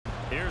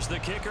Here's the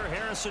kicker,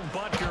 Harrison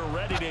Butker,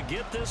 ready to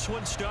get this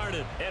one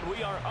started. And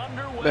we are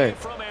underway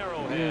from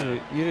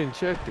Arrowhead. You didn't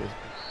check this.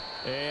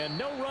 And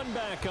no run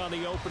back on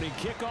the opening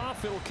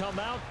kickoff. It'll come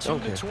out to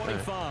the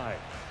 25.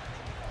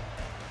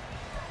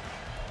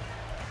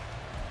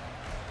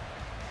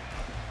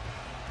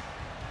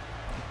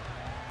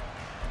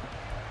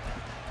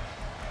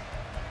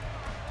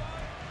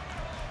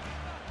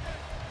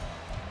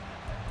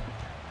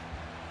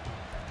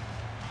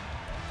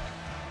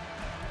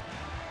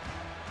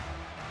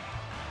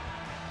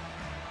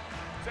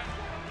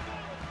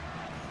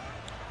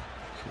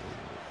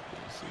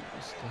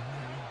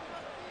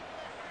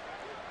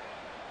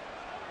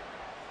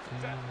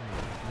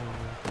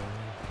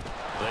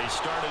 They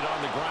started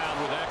on the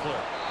ground with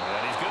Eckler.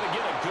 And he's going to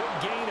get a good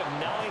gain of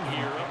 9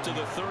 here up to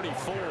the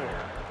 34.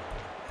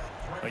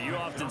 Well, you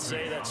often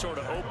say that sort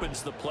of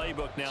opens the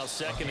playbook now,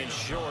 second and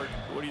short.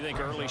 What do you think,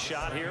 early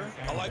shot here?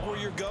 I like where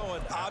you're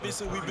going.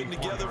 Obviously, we've been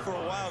together for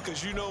a while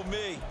because you know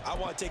me. I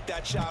want to take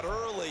that shot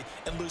early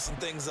and loosen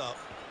things up.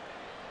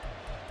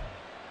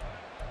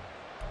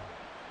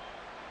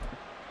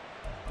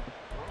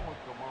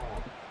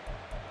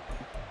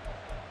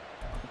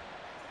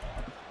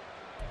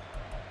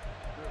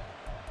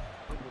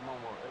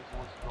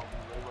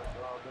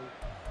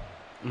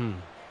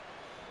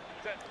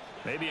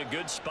 Maybe a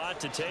good spot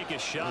to take a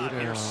shot.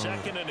 Here's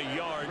second and a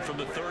yard from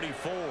the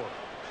 34.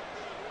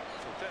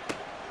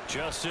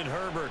 Justin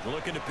Herbert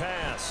looking to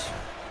pass.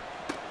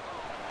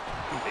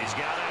 He's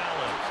got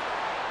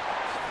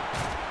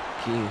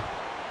Allen.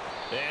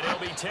 And he'll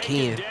be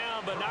taken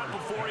down, but not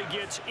before he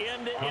gets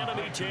into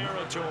enemy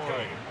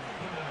territory.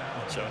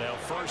 So now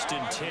 1st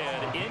and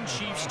 10 in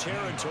Chiefs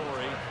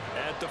territory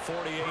at the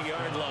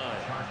 48-yard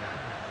line.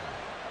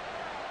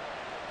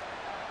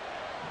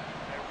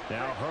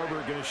 Now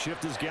Herbert going to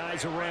shift his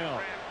guys around.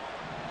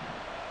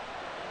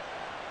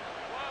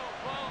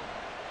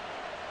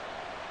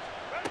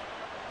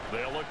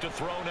 They'll look to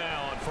throw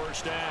now on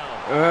 1st down.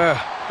 And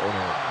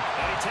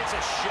he takes a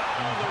shot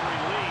on the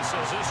release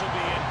as this will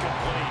be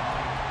incomplete.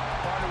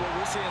 Part of what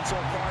we're seeing so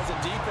far is the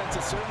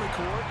defense is certainly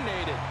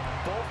coordinated.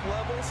 Both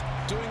levels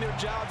doing their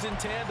jobs in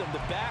tandem.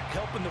 The back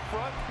helping the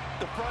front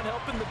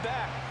helping the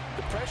back.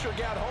 The pressure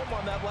got home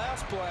on that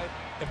last play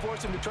and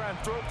forced him to try and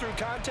throw through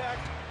contact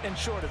and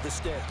short of the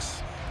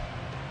sticks.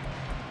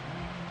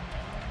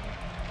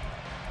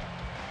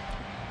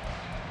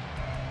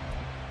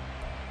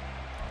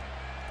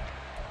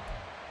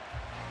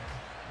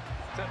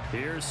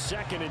 Here's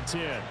 2nd and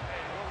 10.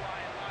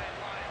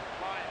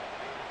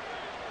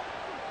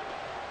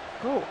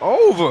 Go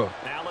over.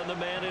 Allen the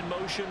man in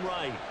motion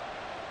right.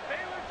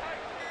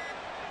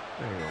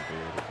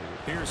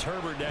 Here's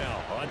Herbert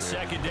now on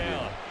 2nd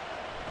down.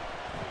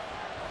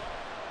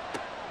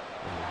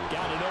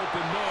 Got an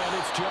open man.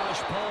 It's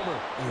Josh Palmer.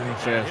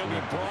 And he'll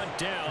be brought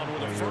down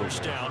with a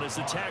 1st down as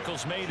the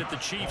tackle's made at the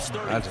Chiefs'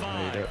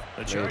 35.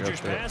 The Chargers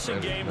passing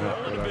game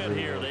rolling a bit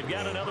here. They've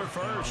got another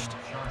 1st.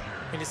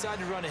 When you decide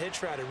to run a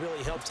hitch route, it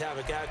really helps to have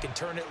a guy who can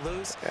turn it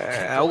loose.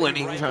 I wasn't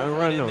even trying to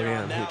run no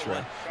damn hitch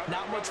route.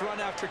 Not much run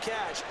after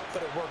catch,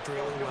 but it worked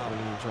really well. I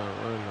wasn't even trying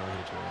to run no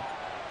hitch route.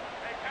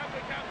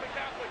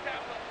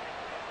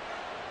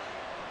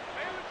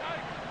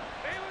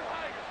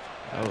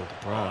 That was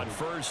the problem. On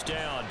 1st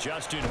down,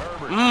 Justin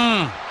Herbert.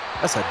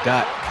 That's a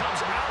dot.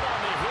 Comes out on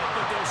the hit,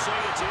 but they'll say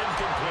it's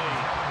incomplete.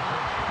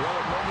 Well,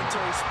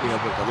 momentary speed. Yeah,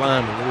 but the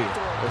lineman will.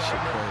 That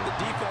shit crazy. The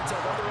defense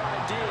have other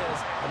ideas,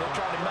 and they're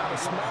trying to mount a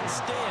small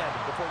stand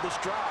before this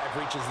drive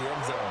reaches the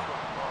end zone.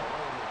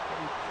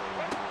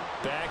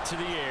 Back to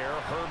the air.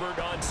 Herbert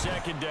on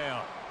 2nd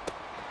down.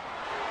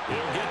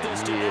 He'll get this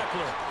to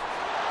Eckler.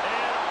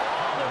 And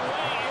all the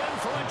way in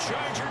for a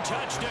Charger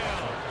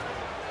touchdown.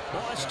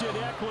 Austin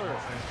Eckler,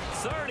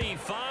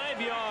 35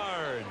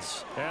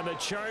 yards. And the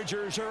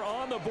Chargers are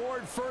on the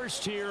board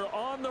 1st here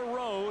on the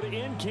road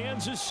in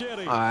Kansas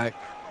City. All right.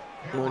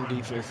 One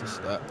defensive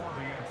stop.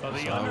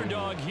 The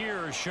underdog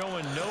here is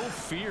showing no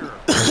fear.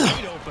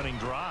 Great opening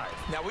drive.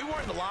 Now, we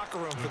weren't in the locker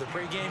room for the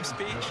pregame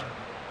speech,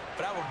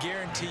 but I will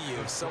guarantee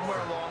you, somewhere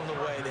along the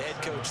way, the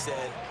head coach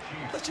said,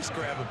 let's just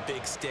grab a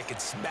big stick and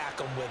smack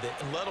them with it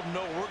and let them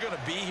know we're going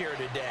to be here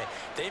today.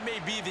 They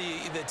may be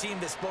the team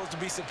that's supposed to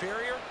be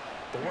superior,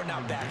 but we're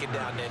not backing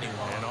down to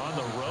anyone. And on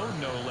the road,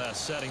 no less,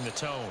 setting the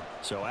tone.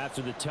 So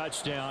after the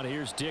touchdown,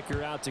 here's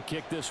Dicker out to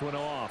kick this one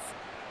off.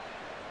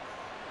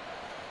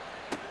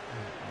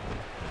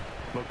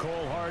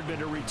 McCole Hardman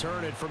to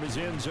return it from his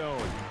end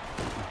zone.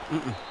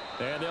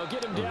 And they'll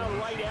get him down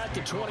right at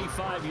the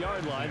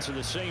 25-yard line, so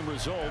the same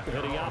result,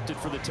 and he opted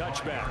for the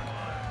touchback.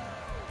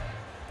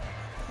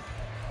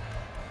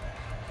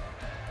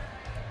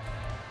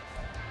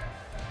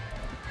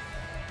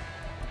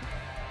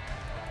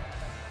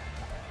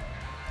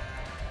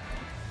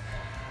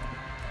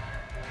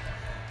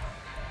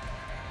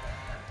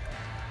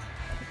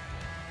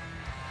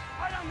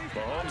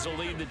 Mahomes will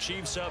lead the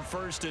Chiefs up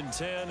 1st and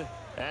 10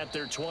 at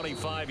their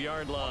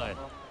 25-yard line.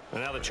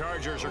 And now the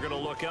Chargers are going to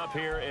look up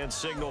here and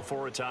signal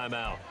for a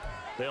timeout.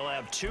 They'll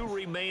have 2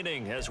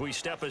 remaining as we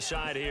step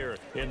aside here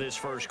in this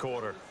 1st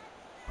quarter.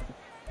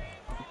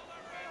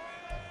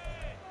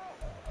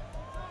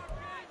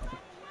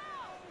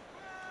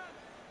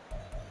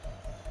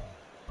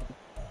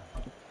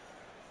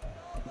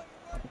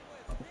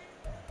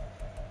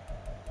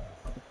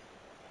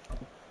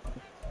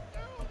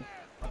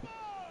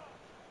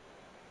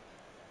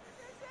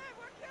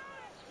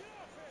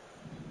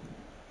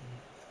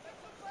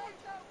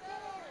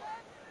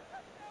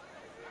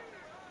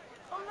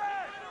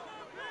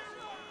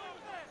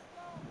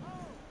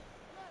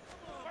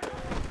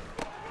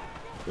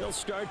 They'll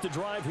start the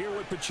drive here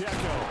with Pacheco.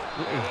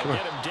 Get Come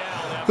him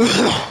down after a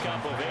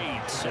pickup of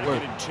 8.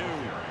 Second and 2.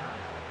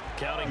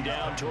 Counting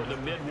down toward the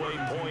midway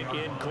point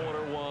in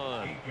quarter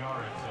 1.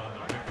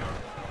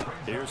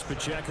 Here's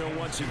Pacheco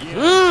once again.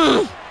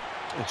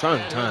 I'm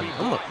trying to time.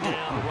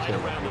 I'm right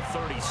around the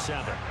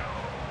 37.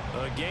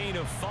 A gain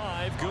of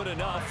 5, good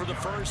enough for the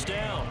first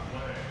down.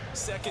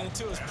 Second and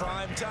 2 is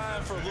prime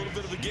time for a little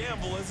bit of a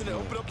gamble, isn't it?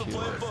 Open up the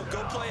playbook,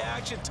 go play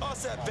action,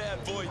 toss that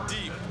bad boy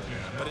deep.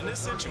 But in this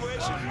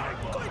situation,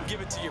 go ahead and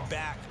give it to your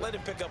back. Let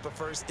him pick up a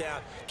first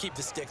down. Keep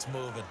the sticks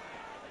moving.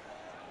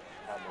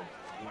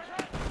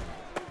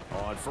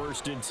 On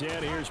 1st and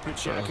 10, here's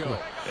Pacheco.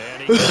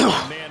 And he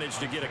managed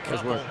to get a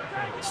couple.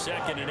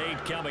 2nd and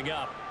 8 coming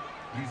up.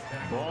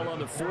 Ball on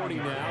the 40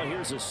 now.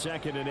 Here's a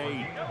 2nd and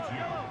 8.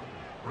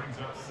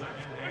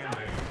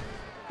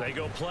 They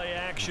go play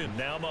action.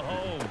 Now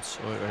Mahomes.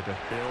 Right there.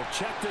 They'll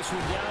check this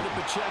one down to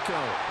Pacheco.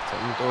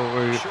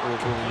 Short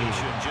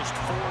completion, just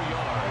 4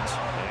 yards.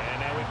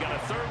 And now we've got a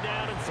 3rd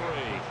down and 3.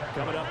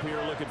 Coming up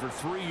here looking for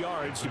 3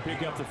 yards to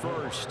pick up the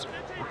first.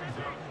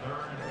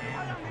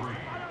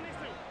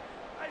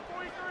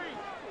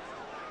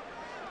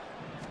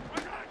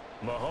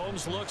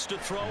 Mahomes looks to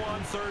throw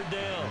on 3rd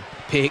down.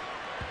 Pick.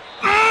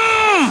 This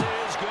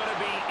is going to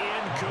be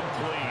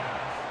incomplete.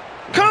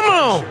 Come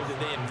on!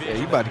 Yeah,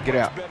 you about to get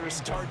out. Better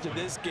start to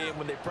this game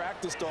when they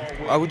practiced all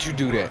week. Why would you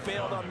do that?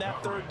 Failed on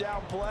that 3rd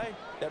down play.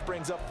 That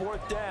brings up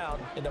 4th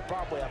down, and they'll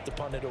probably have to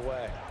punt it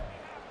away.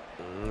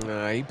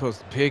 Nah, he supposed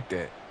to pick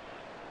that.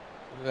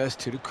 That's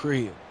to the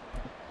crib.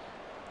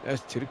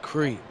 That's to the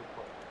crib.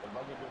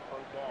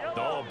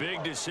 Oh,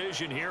 big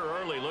decision here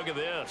early. Look at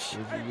this.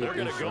 They're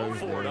going to go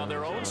for it on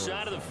their own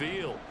side of the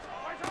field.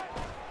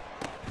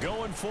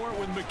 Going for it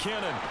with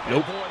McKinnon.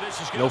 Nope. Boy, this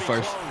is No going to be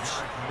first.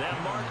 close.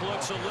 That mark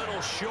looks a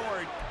little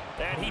short,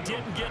 and he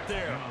didn't get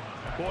there.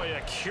 Boy,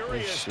 a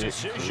curious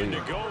decision to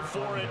go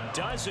for it.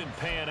 Doesn't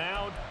pan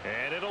out,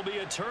 and it'll be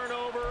a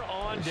turnover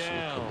on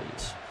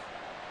downs.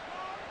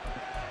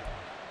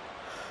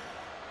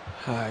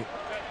 All right.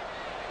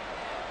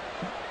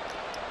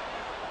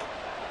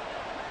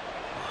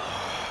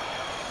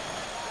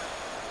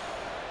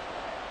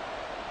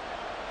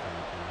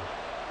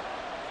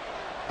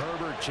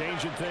 Herbert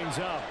changing things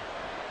up.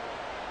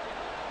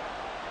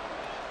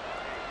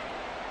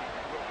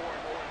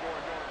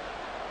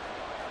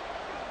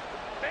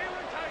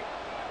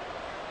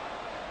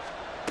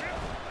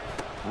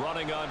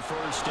 Running on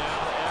 1st down,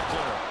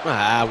 Eckler.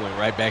 I went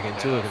right back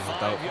into it because I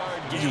thought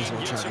 5-yard he was gain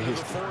going to gets try to him hit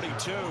to the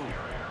 42.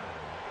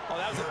 Oh,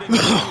 that was a big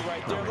play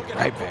right there. Look at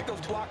Right how back quick those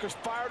into blockers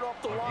fired off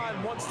the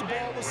line once the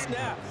ball was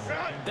snapped.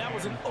 That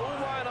was an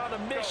O-line on a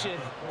mission,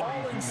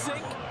 all in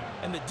sync,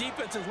 and the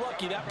defense is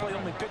lucky that play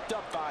only picked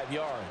up 5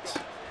 yards.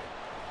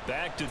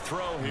 Back to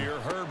throw here,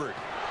 Herbert.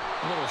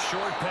 A little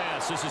short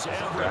pass. This is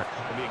Everett.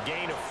 It'll be a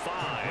gain of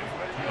 5,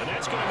 and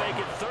that's going to make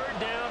it 3rd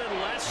down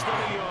and less than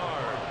a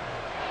yard.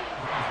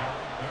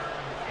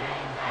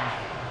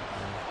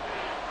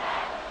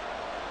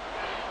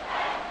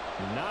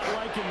 Not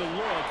liking the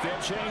look.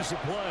 They'll change the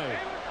play.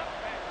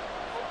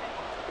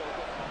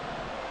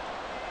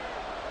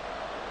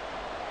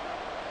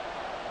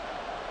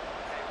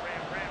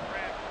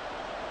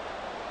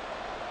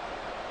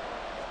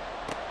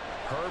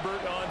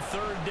 Herbert on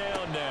 3rd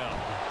down now.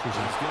 He's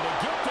going to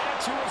get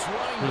that to his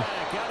running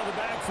back out of the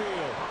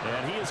backfield.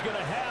 And he is going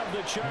to have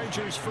the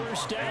Chargers'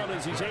 1st down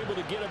as he's able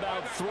to get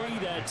about 3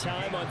 that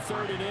time on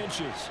 3rd and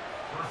inches.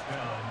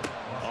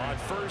 On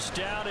 1st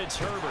down, it's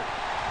Herbert.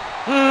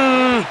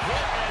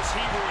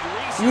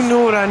 You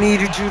know what I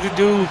needed you to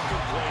do.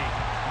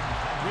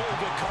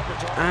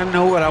 I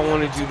know what I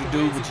wanted you to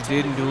do, but you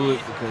didn't do it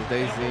because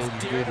they said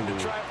you couldn't do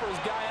it.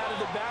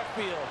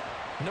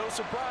 No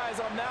surprise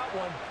on that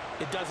one.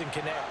 It doesn't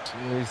connect.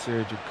 They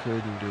said you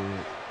couldn't do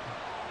it.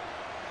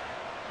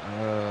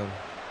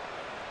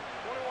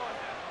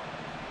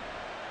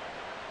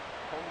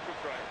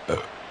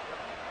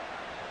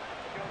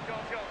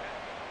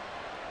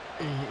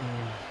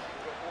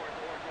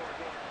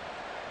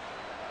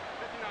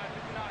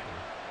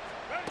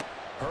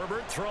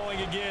 Herbert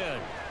throwing again.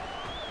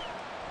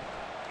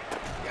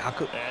 And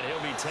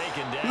he'll be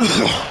taken down.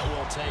 That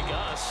will take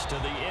us to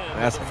the end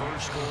of the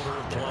 1st quarter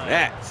of play.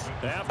 That's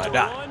after a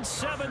dot.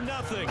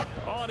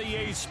 7-0 on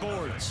EA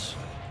Sports.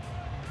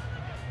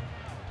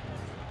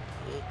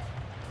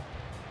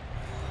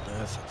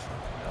 That's a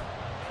fucking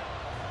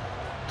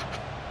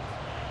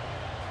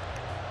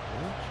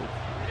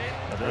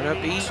dot. Turn up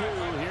the E.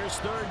 Here's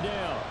 3rd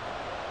down.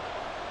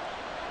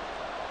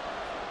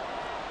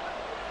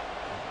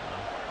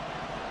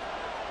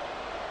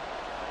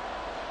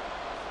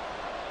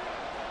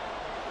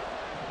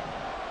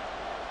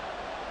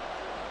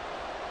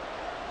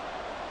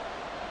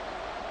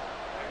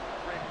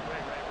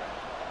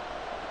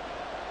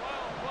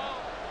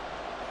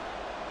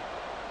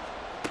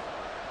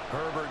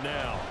 Herbert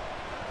now.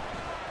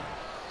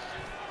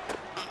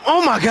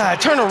 Oh my God,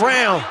 turn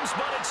around.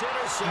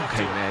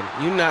 Okay, man.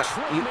 You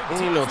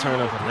ain't no turn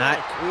up or not.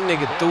 You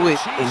nigga threw it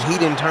and he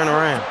didn't turn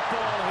around.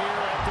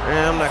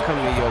 Man, I'm not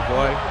coming to your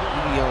boy.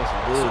 You be on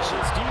some bullshit.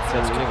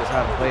 Telling niggas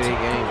how to play their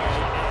game.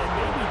 And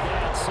maybe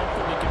that's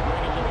something that can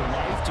bring a little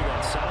life to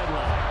that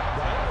sideline.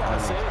 I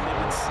say they've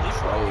been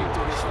sleepwalking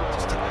through this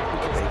first time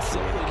because they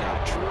simply not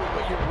true.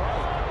 But you're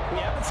right.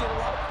 We haven't seen a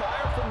lot of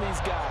fire from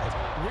these guys,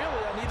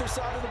 really, on either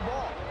side of the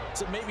ball.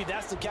 So maybe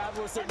that's the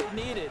catalyst that they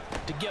needed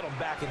to get them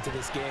back into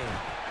this game.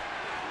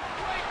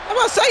 I'm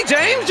about to say,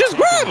 James, just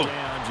grab him.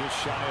 Down just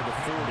shy of the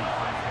 40.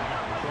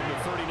 From the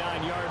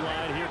 39-yard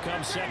line, here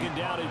comes second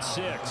down at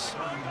 6.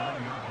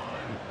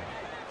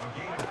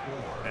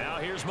 Now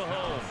here's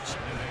Mahomes.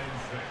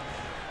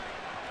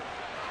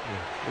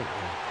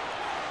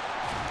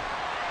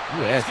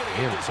 You asked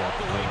him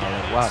something.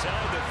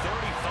 Inside the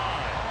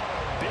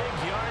 35. Big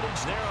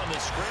yardage there on the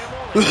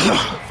scramble. And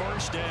the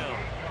first down.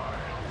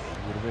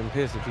 Would have been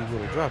pissed if he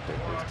would have dropped that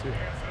bitch too.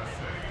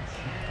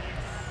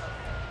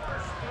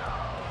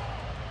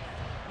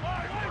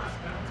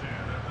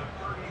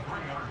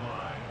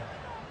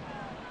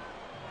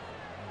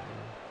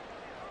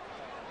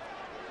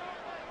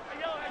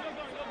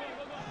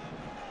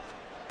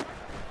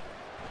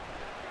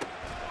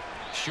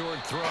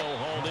 Short throw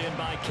hauled in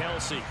by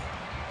Kelsey.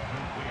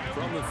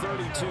 From the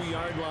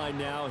 32-yard line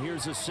now,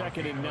 here's a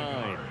 2nd and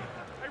 9.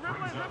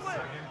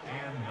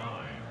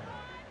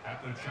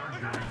 At the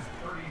Chargers'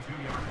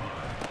 32-yard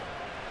line.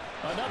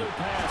 Another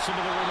pass into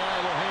the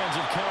reliable hands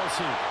of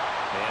Kelsey.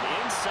 And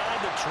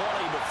inside the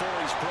 20 before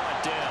he's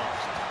brought down.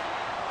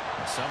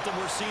 Something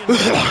we're seeing.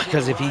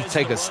 Because if he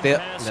take a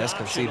step, that's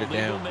considered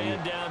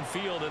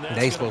downfield.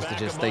 They supposed to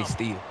just stay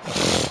still.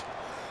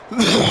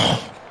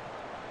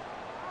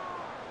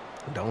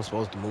 Don't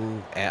supposed to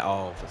move at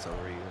all for some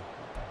reason.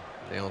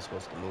 They don't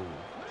supposed to move.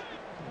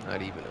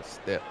 Not even a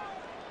step.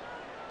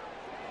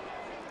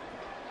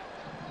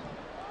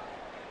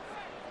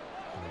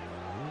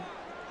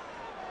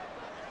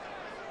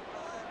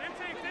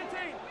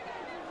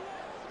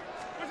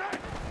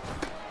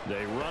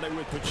 They run it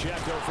with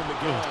Pacheco from the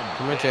gun.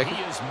 Come here, Jackie.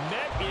 He is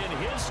met in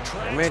his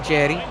tracks Come here,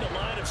 Chatty. behind the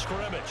line of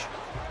scrimmage.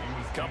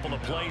 A couple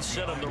of plays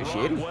sent him the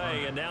wrong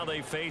way, and now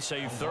they face a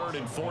 3rd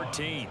and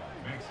 14.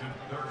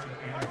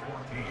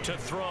 To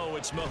throw,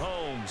 it's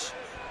Mahomes.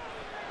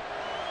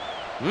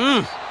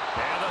 And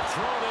the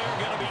throw there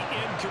going to be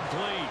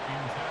incomplete.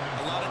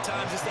 A lot of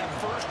times it's that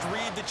first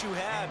read that you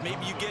have.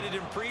 Maybe you get it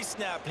in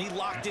pre-snap, and he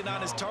locked in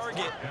on his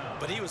target,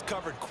 but he was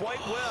covered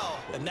quite well,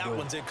 and that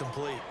one's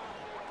incomplete.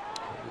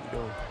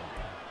 There we go.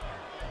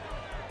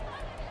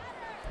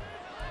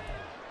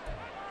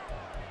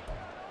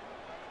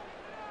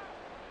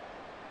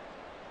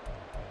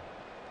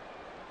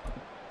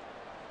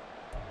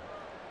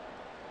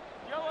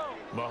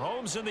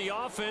 Mahomes in the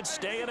offense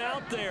staying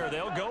out there.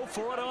 They'll go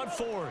for it on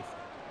 4th.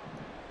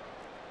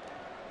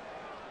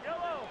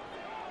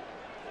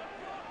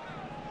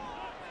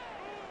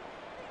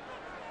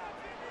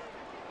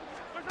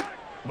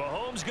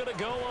 Mahomes going to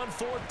go on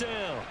 4th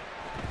down.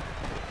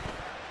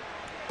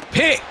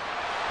 Pick.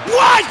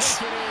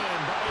 What?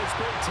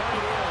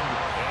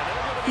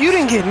 You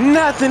didn't get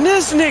nothing.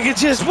 This nigga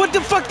just, what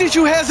the fuck did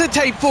you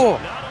hesitate for?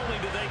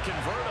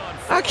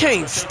 I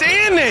can't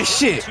stand that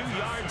shit.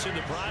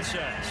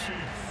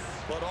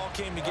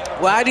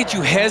 Why did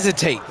you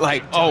hesitate?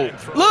 Like, oh,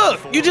 look,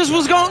 you just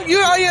was going,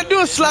 all you had to do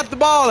is slap the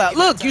ball out.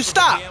 Look, you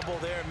stopped.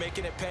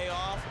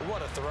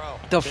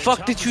 The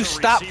fuck did you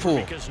stop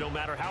for? Because no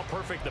matter how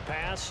perfect the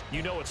pass,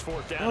 you know it's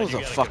 4th down. That was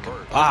a fucking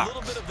A box.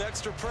 little bit of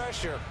extra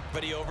pressure,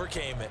 but he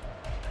overcame it.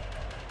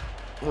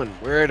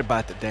 Wasn't worried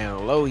about the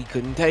down low. He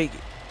couldn't take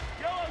it.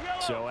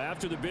 So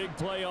after the big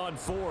play on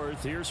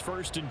 4th, here's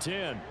 1st and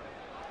 10.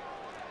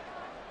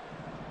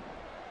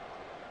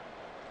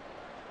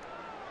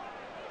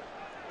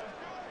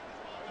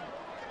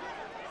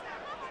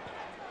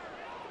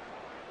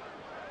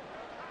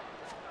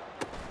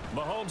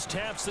 Mahomes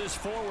taps this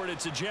forward.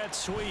 It's a jet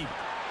sweep. And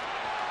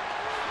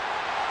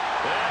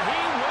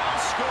he will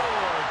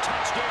score.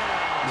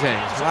 Touchdown.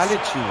 James, why did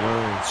you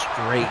run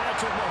straight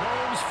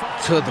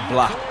to the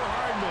block?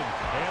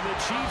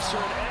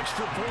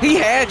 He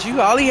had you.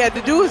 All he had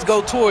to do is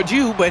go towards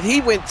you, but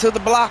he went to the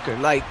blocker.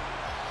 Like,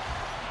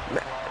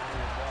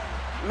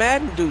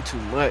 Madden do too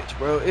much,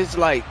 bro. It's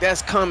like,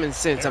 that's common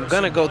sense. I'm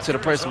going to go to the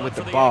person with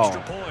the ball,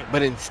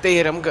 but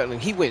instead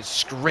he went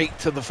straight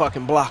to the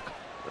fucking blocker.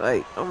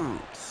 Like,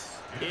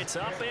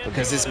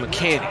 because it's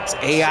mechanics.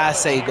 AI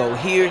say go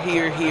here,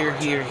 here, here,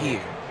 here,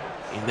 here.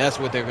 And that's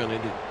what they're going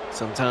to do.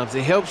 Sometimes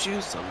it helps you,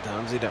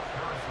 sometimes it don't.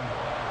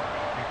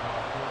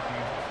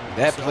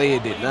 That player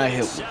did not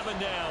help me.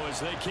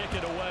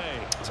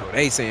 So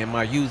they saying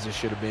my user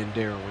should have been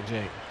Darryl and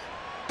James.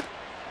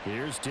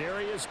 Here's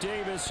Darius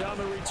Davis on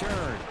the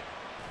return.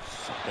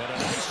 And a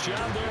nice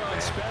job there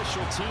on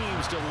special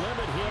teams to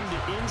limit him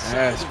to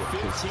inside the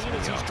 15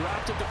 as he's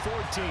dropped at the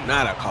 14.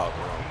 Not a call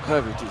wrong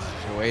coverage.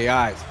 Your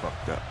AI is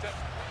fucked up.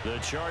 The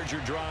Charger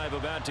drive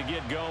about to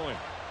get going.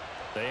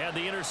 They had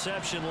the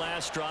interception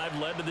last drive,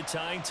 led to the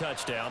tying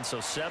touchdown. So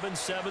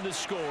 7-7 the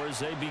score as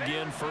they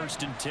begin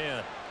 1st and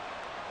 10.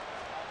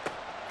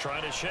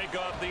 Trying to shake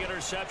off the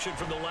interception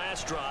from the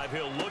last drive.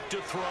 He'll look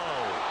to throw.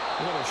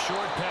 A little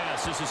short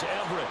pass. This is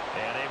Everett.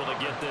 And able to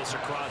get this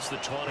across the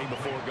 20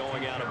 before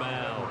going out of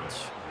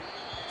bounds.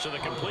 So the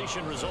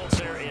completion results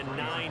there in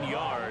 9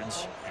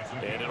 yards.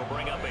 And it'll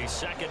bring up a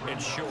 2nd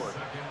and short.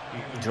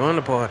 Join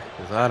the party,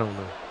 because I don't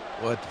know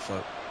what the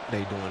fuck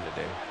they doing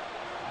today.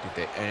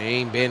 There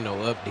ain't been no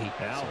update.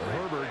 Now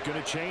Herbert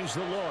going to change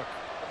the look.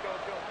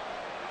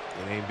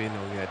 It ain't been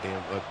no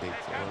goddamn update.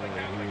 So I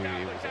don't know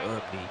it was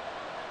an update.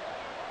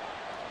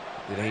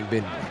 It ain't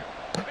been there.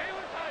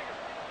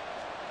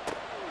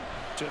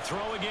 To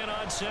throw again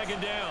on 2nd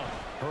down.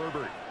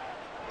 Herbert.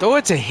 Throw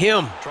it to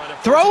him.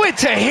 Throw it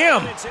to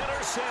him. It's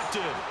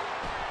intercepted.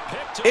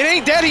 It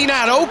ain't that he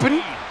not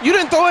open. You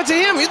didn't throw it to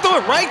him. You threw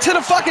it right to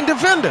the fucking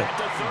defender. At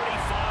the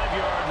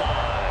 35-yard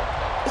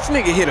line. This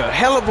nigga hit a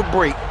hell of a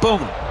break.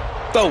 Boom.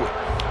 Throw it.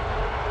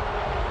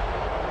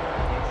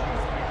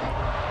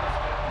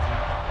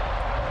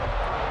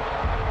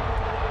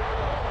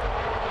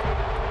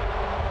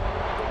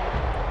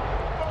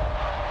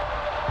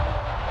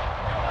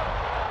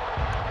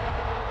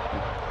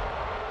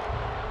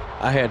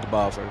 I had the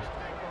ball first.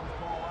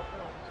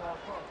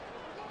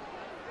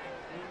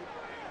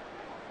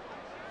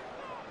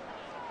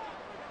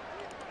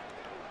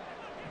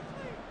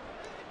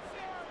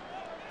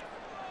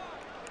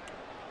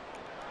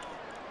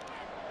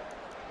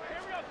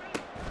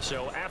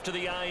 So after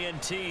the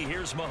INT,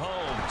 here's Mahomes.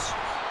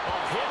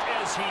 A hit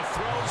as he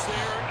throws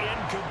there,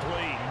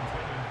 incomplete.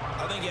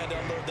 I think he had to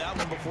unload that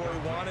one before he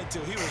wanted to.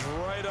 He was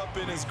right up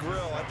in his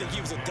grill. I think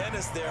he was a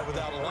dentist there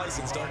without a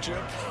license, don't you?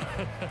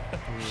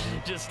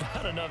 Just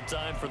not enough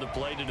time for the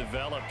play to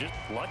develop. Just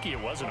lucky it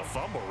wasn't a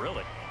fumble,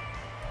 really.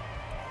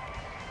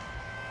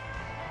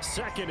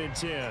 2nd and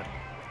 10.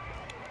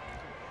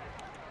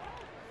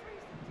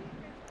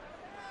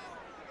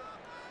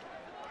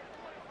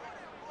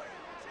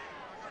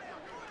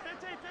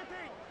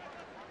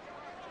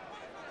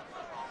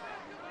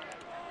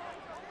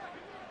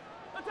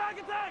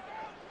 Attack!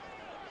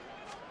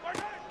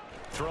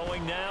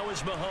 Throwing now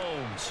is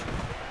Mahomes.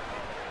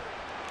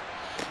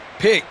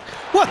 Pick.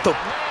 What the?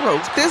 Bro,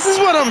 this is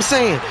what I'm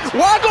saying.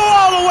 Why go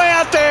all the way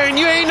out there and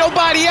you ain't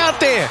nobody out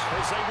there?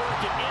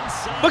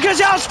 Because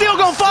y'all still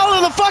gonna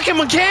follow the fucking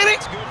mechanic?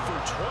 It's good for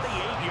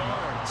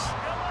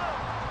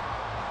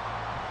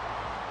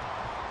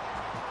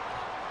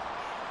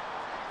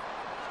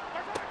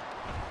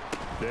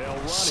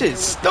 28 yards. Shit,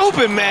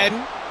 stupid,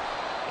 Madden.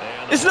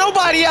 There's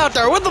nobody out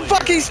there. What the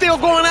fuck he's still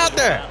going out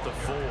there?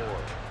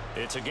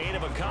 It's a gain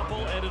of a couple,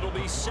 and it'll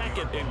be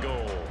 2nd and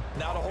goal.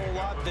 Not a whole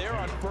lot there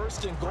on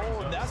 1st and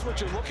goal, and that's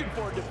what you're looking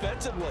for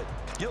defensively.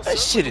 That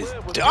shit is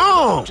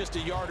dumb. Just a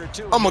yard or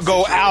two. I'm gonna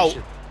go out,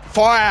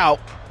 far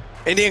out,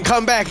 and then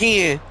come back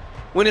in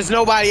when there's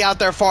nobody out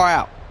there far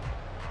out.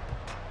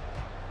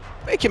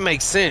 Make it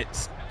make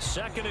sense.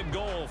 2nd and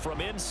goal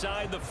from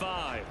inside the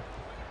 5.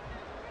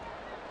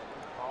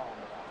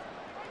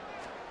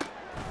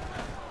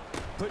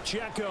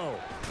 Pacheco.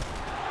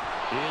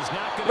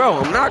 Bro,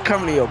 I'm not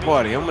coming to your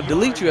party. I'm gonna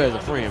delete you as a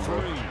friend, bro.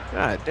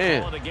 God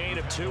damn. I'm gonna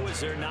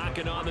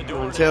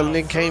tell a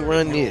nigga can't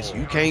run this.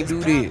 You can't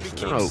do this.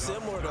 No.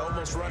 Similar to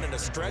almost running a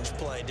stretch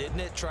play, didn't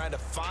it? Trying to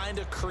find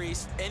a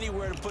crease,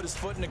 anywhere to put his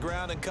foot in the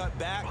ground and cut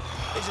back.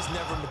 It just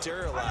never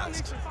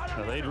materialized.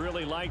 Now, they'd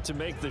really like to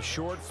make the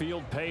short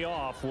field pay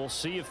off. We'll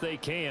see if they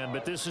can,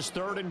 but this is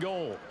 3rd and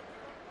goal.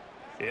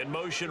 In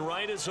motion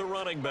right is a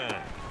running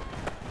back.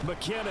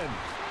 McKinnon.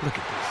 Look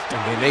at this.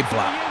 And then they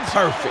block.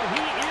 Perfect.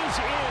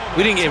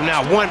 We didn't give him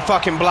not one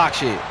fucking block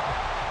shit.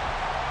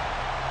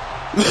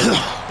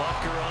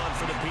 Bucker on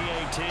for the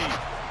PAT.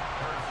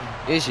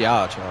 It's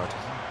y'all, Chargers.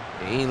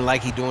 It ain't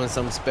like he doing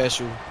something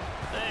special.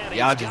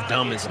 Y'all just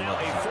dumb as a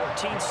motherfucker. A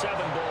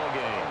 14-7 ball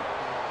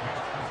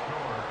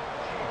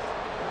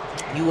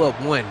game. You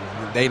up 1.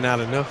 They not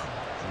enough.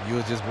 You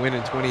was just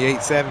winning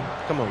 28-7.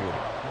 Come on with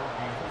it.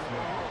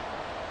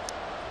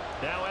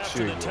 Now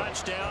after the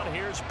touchdown,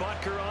 here's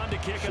Bucker on to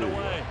kick it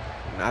away.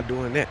 Not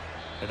doing that.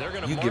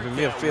 You giving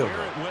me a field goal.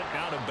 It went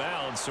out of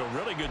bounds, so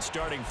really good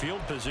starting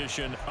field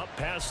position up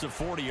past the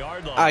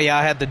 40-yard line. All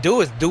y'all have to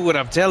do is do what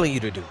I'm telling you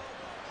to do.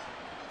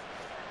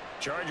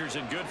 Chargers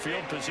in good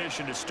field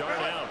position to start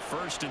out.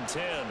 1st and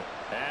 10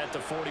 at the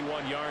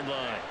 41-yard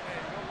line.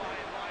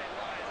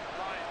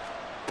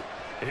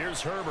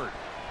 Here's Herbert.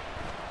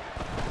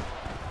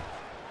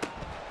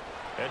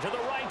 And to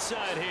the right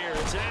side here,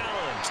 it's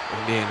Allen.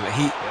 And then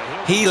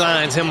he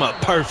lines him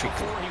up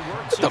perfectly.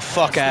 Get the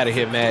fuck out of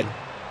here, Madden.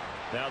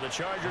 Now the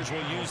Chargers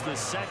will use the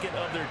 2nd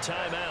of their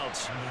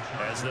timeouts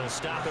as they'll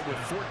stop it with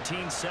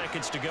 14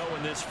 seconds to go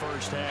in this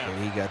first half.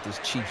 And he got this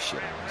Chief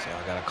shit on, so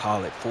I gotta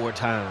call it 4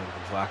 times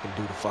before I can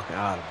do the fucking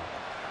audible.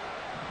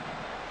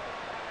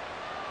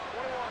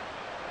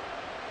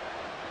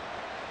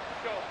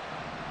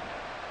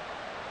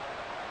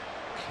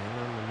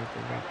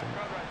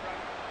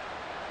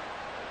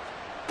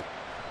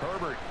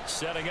 Herbert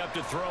setting up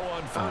to throw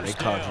on first down. They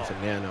called you for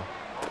Nano.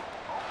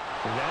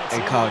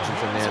 They called you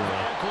for Nano.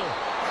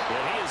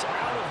 And he is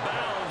out of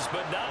bounds,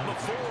 but not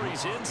before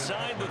he's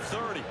inside the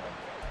 30.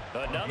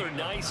 Another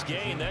nice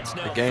gain. That's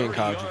now The game 30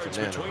 called you yards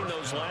for that. between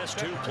those last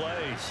two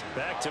plays.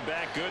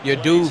 Back-to-back good Your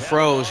plays. dude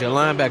froze. Your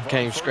Have the ball linebacker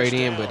came on straight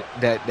first in, down.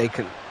 but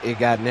it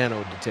got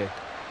nano detected.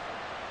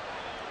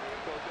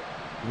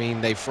 I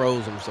mean, they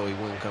froze him so he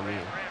wouldn't come in.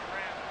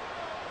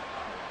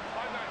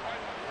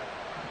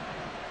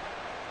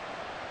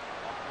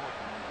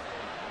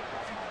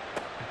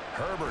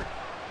 Herbert.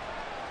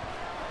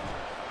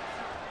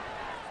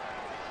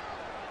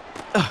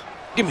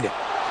 Give me that.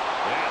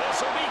 Yeah,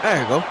 this'll be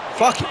There you go.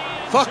 Fuck it.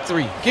 Fuck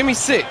 3. Give me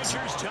 6.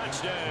 Chargers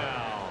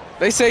touchdown.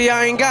 They say y'all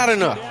ain't got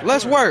enough.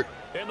 Let's work.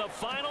 In the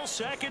final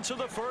seconds of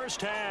the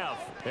first half.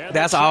 And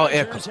That's the all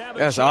Chargers Eckler. have a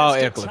That's chance all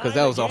to Eckler, tie 'cause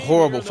that was the a game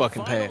horrible here in the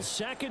fucking final pass.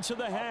 Seconds of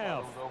the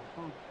half.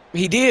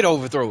 He did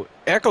overthrow it.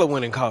 Eckler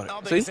went and caught I don't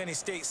it. think See? it's any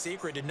state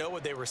secret to know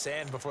what they were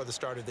saying before the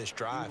start of this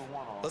drive.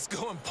 Let's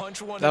go and punch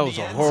one That in was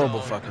the a end horrible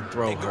zone fucking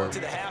throw, and go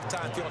into Herb. the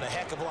halftime feeling a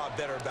heck of a lot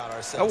better about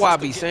ourselves. That's why I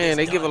Let's go be get saying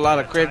this they give a done. lot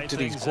of credit to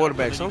these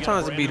quarterbacks.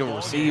 Sometimes it be them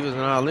receivers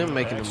and all them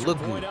making them Extra look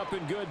point good. up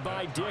and good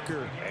by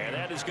Dicker. And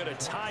that is going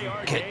to tie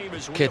our game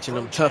as we Catching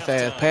them approach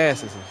tough-ass halftime.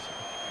 passes.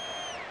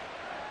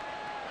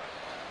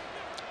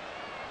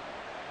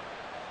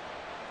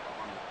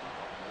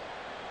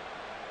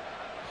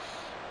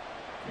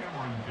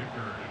 Cameron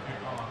Dicker to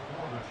kick off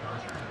for the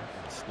Chargers.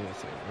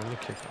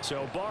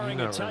 So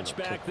barring a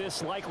touchback,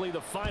 this likely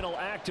the final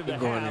act of the We're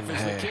going half in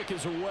as the half. kick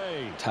is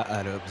away.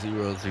 Tied up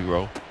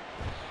 0-0.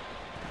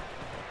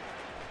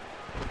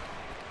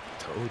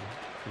 Told you.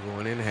 We're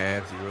going in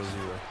half 0-0.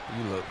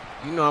 You look.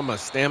 You know how much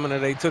stamina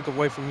they took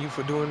away from you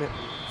for doing it?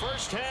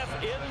 First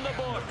half in the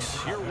books.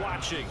 You're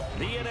watching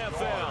the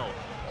NFL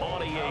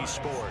on EA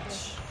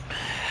Sports.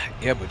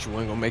 Yeah, but you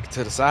weren't going to make it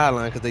to the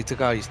sideline because they took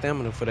all your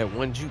stamina for that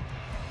one juke.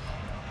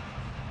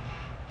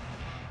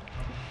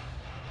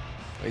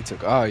 They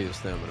took all your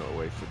stamina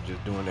away for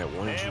just doing that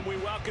one And juke. we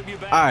welcome you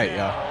back All right,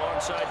 now y'all.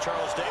 alongside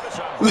Charles Davis.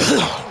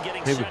 I'm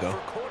getting Here we set go. for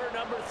quarter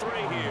number 3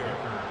 here.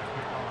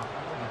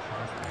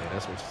 Yeah,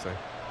 that's what you say.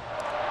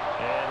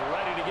 And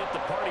ready to get the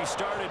party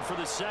started for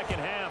the second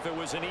half. It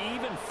was an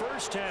even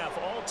first half,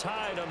 all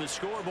tied on the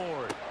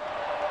scoreboard.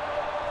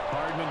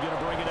 Hardman going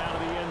to bring it out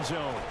of the end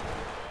zone.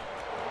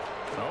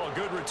 Oh, a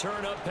good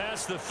return up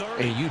past the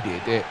 30. And you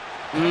did that.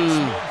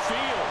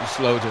 Midfield. You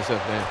slowed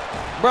yourself down.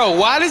 Bro,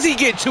 why does he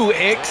get 2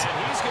 X?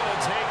 And he's going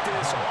to take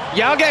this all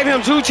Y'all gave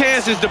him 2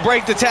 chances to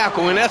break the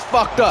tackle, and that's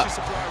fucked up.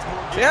 See,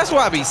 that's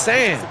what I be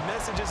saying.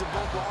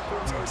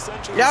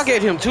 Y'all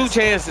gave him 2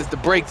 chances to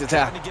break the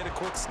tackle. To get a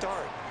quick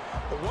start.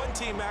 But one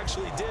team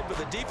actually did, but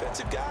the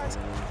defensive guys,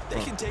 they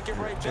can take it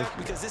right back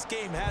because this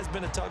game has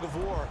been a tug of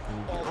war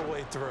all the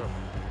way through.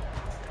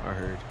 I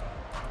heard.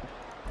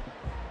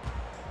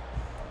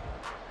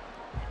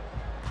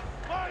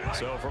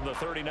 So from the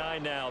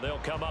 39 now, they'll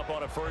come up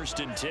on a 1st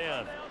and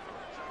 10.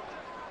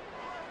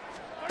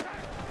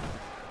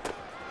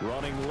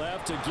 Running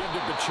left to give to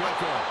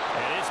Pacheco.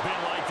 And it's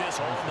been like this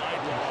all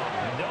night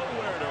long.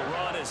 Nowhere to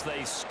run as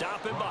they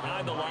stop him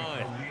behind the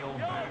line.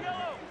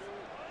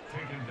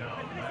 Taken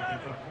down back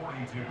at the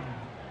 42.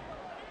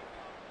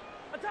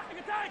 Attack,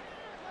 attack!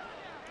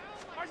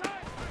 Our side!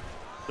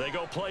 They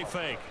go play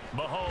fake.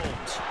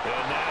 Mahomes.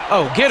 And now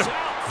Oh, get him.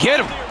 Get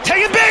him. Take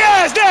his big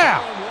ass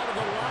down. one of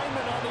the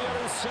linemen on the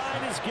other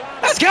side has got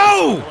it. Let's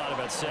go. A lot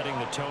about setting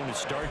the tone to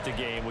start the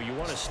game. Well, you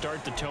want to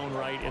start the tone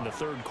right in the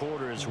 3rd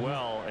quarter as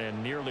well,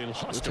 and nearly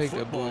lost a take that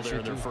football there in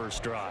bullshit, their too.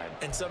 first drive.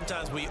 And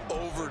sometimes we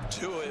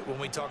overdo it when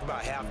we talk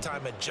about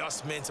halftime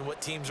adjustments and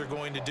what teams are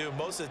going to do.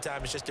 Most of the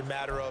time, it's just a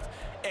matter of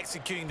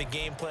executing the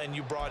game plan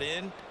you brought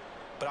in.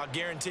 But I'll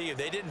guarantee you,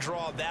 they didn't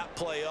draw that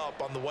play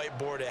up on the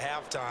whiteboard at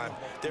halftime.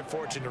 They're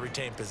fortunate to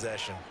retain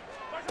possession.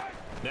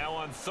 Now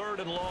on 3rd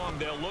and long,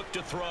 they'll look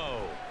to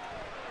throw.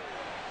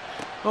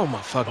 Oh,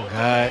 my fucking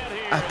God.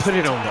 I put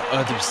it on the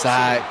other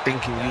side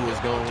thinking you was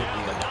going.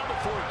 Yeah.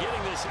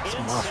 It's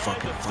my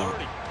fucking fault.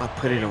 I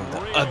put it on the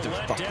other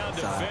fucking side.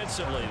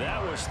 Defensively,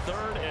 that was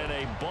 3rd and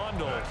a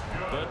bundle,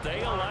 but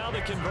they allow the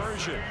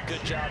conversion.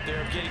 Good job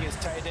there of getting his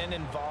tight end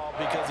involved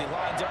because he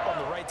lines up on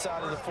the right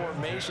side of the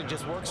formation,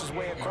 just works his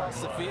way across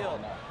the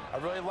field. I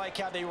really like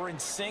how they were in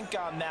sync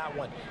on that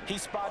one. He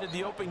spotted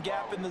the open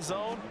gap in the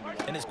zone,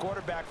 and his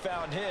quarterback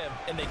found him,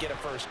 and they get a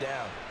 1st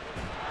down.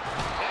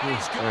 And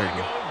he's going There to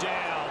you go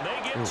down. They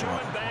get to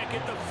him back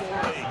at the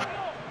 40.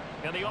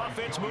 And the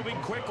offense moving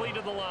quickly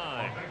to the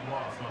line. Big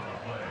loss on the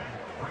play.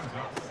 Brings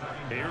up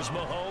 2nd. Here's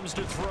Mahomes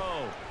to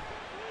throw.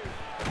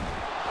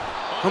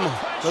 Come on.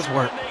 Let's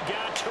work. And they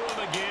got to him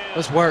again.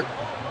 Let's work.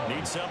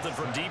 Need something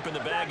from deep in the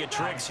bag of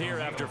tricks here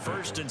after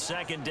 1st and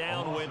 2nd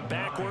down. Went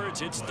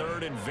backwards. It's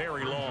 3rd and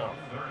very long.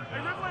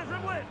 Hey,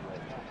 dribble it!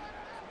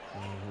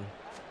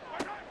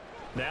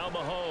 Now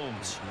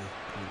Mahomes.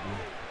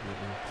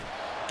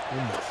 Oh,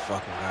 my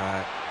fucking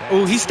God.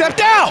 Oh, he stepped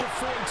out.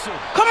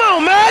 Come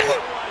on, man.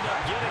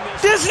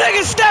 This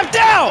nigga stepped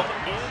out.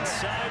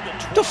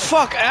 Get the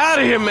fuck out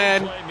of here,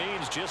 man. Play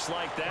means just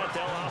like that,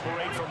 they'll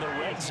operate from the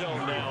red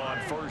zone now on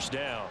 1st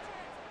down.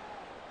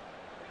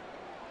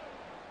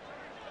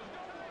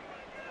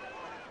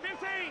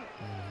 15!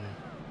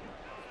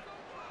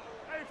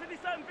 Hey, sit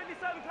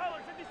 57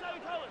 colors,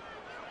 57 colors.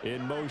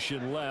 In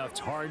motion left,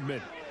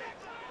 Hardman.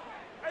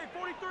 Hey,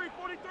 43,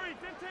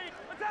 15.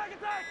 Attack.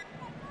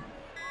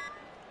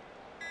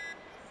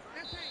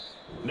 15.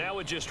 Now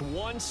with just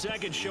 1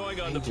 second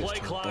showing on the play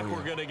clock,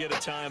 we're going to get a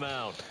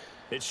timeout.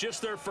 It's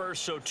just their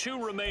first, so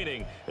 2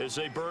 remaining as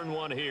they burn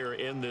one here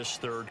in this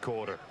third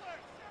quarter.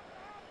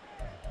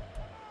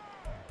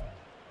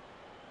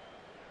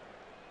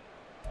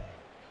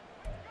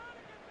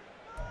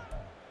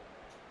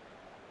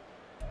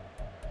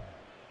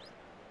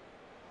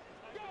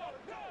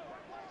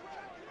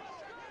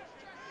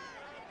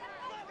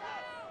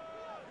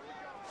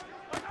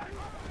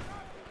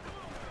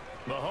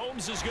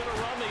 Mahomes is going to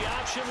run the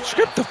option left.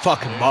 Strip the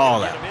fucking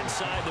ball out.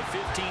 Inside the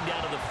 15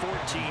 down to the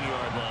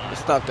 14-yard line.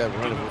 Let's stop that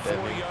running with that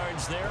 4 man.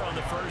 yards there on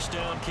the first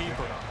down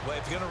keeper. Well,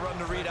 if you're going to run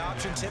the read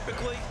option,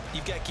 typically,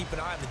 you've got to keep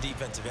an eye on the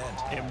defensive end.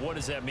 And what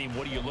does that mean?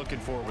 What are you looking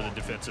for with a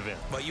defensive end?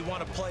 Well, you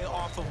want to play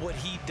off of what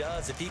he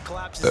does. If he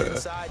collapses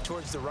inside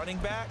towards the running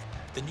back,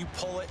 then you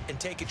pull it and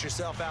take it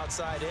yourself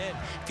outside in.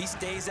 If he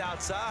stays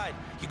outside,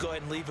 you go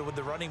ahead and leave it with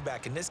the running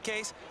back. In this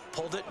case,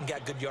 pulled it and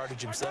got good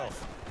yardage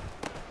himself.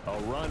 A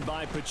run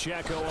by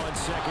Pacheco on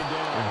second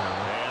down.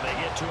 And they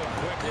get to him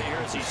quickly here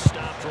as he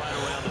stopped right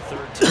around the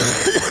 13.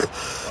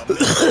 A big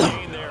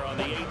gain there on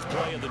the 8th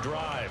play of the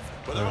drive.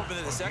 Well, they're hoping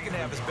that the second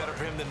half is better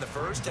for him than the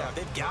first half.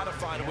 They've got to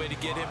find a way to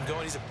get him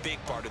going. He's a big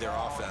part of their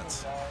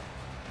offense.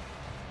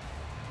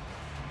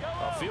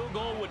 A field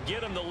goal would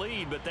get him the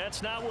lead, but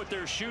that's not what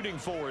they're shooting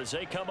for as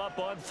they come up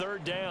on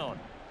third down.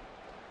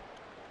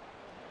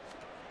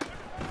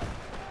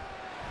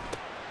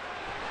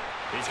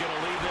 He's going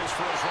to leave this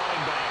for his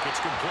running back.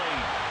 It's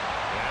complete.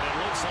 And it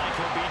looks like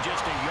he'll be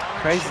just a yard.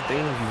 Crazy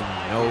thing, you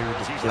know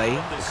the play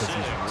because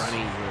he's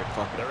running here.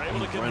 Fucking,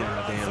 he's running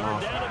the damn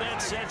off. Down, and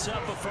that sets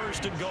up a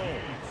 1st and goal.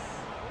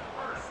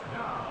 First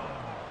down.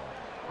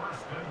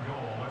 1st and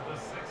goal at the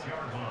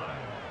 6-yard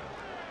line.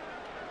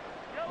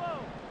 Yellow.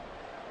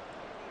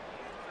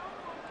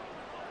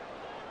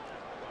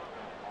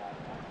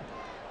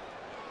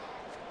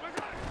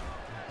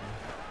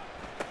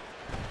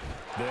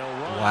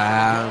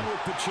 Wow.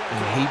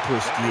 And he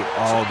pushed it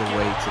all the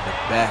way to the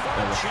back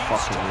of the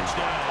fucking end.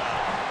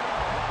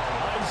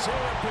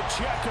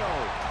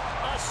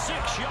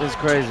 It's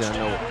crazy, I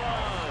know.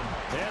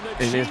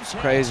 And it's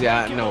crazy,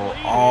 I know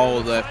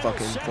all that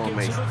fucking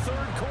formation.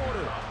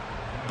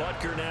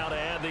 Butker now to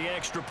add the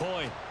extra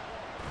point.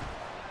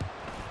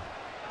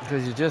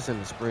 Because you're just in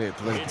the spread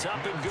play. It's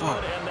up and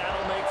good, and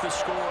that'll make the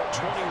score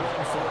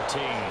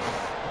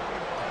 21-14.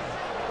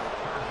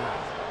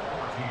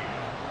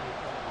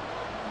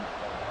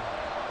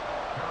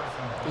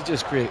 It's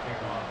just create.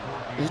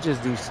 It's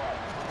just do.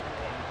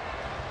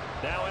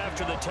 Now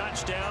after the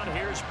touchdown,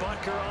 here's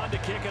Butker on to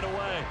kick it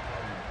away.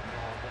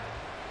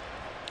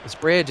 The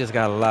spread just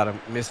got a lot of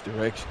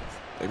misdirections.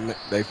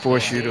 They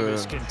force you to.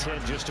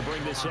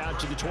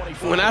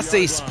 When I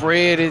say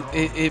spread,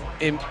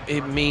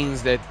 it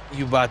means that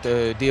you about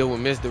to deal with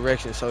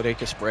misdirection so they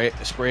can spread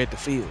the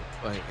field,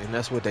 like, and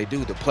that's what they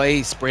do. The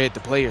plays spread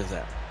the players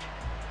out.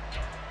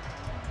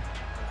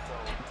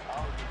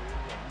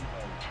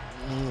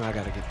 I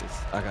gotta get this.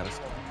 I gotta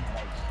stop.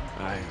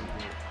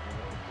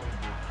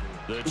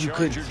 The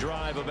Charger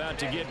drive about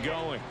to get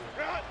going.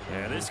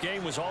 And this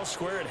game was all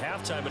square at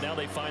halftime, but now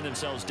they find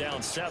themselves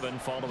down 7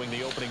 following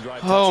the opening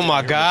drive. Oh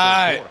my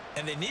God!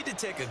 And they need to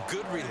take a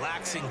good,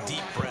 relaxing,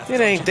 deep breath.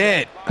 It ain't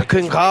that. I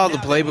couldn't call the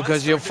play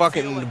because you're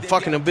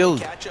fucking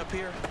ability. Catch up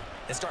here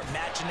and start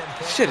matching them.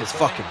 Shit is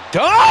fucking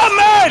dumb,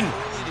 man.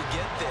 Early to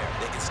get there.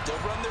 They can still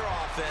run their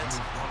offense.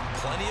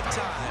 Plenty of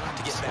time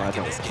to get back. I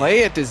don't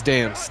play at this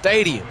damn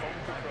stadium.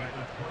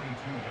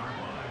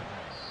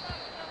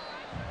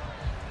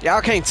 Y'all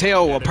can't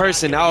tell a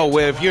person, oh,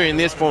 well, if you're in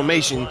this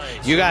formation,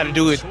 you got to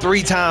do it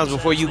 3 times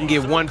before you can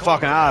get one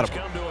fucking audible.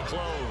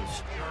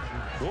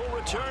 We'll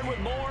return with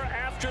more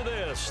after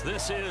this.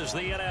 This is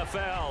the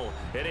NFL,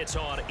 and it's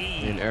on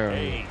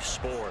EA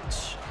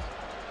Sports.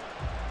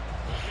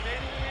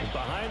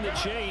 Behind the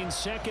chains,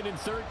 2nd and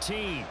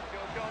 13.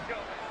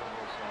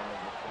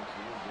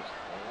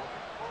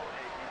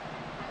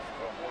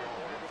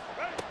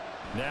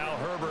 Now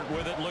Herbert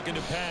with it, looking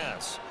to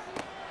pass.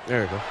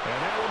 There we go. And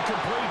that one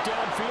complete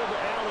downfield to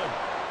Allen.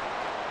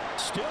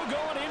 Still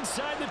going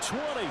inside the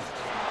 20.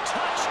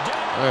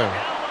 Touchdown,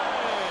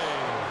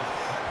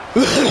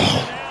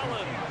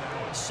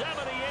 Allen.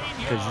 78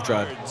 Because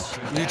yards.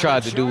 you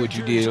tried to do what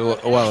you did a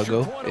while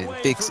ago and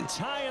fix it.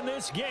 Tying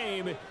this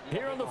game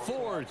here in the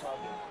 4th.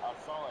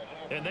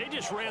 And they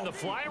just ran the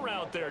fly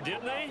route there,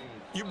 didn't they?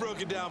 You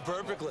broke it down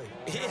perfectly.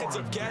 He ends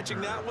up catching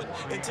that one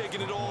and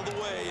taking it all the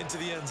way into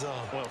the end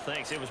zone. Well,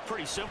 thanks. It was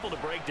pretty simple to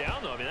break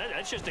down, though. I mean,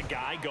 that's just a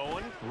guy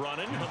going,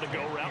 running on the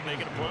go route,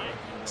 making a play.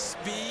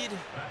 Speed,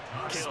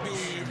 Kills.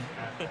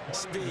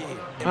 speed.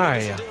 All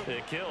right, yeah.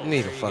 It kills.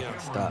 Need a fucking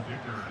stop.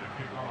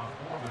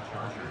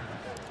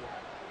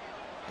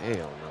 Hell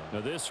no.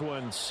 Now this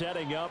one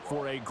setting up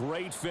for a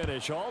great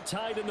finish. All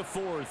tied in the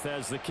 4th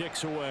as the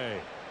kick's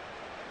away.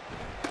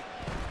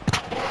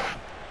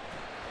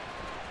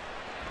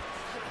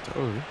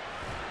 Oh,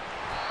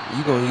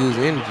 You gonna use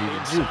energy to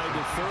juke. Inside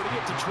the 30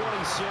 at the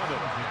 27.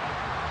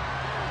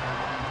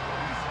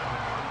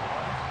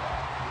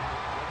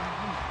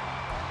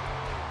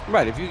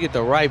 Right, if you get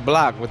the right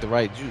block with the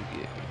right juke,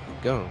 yeah,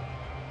 you're gone.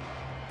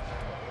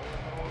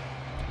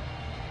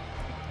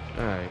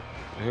 All right,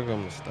 here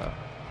comes the stop.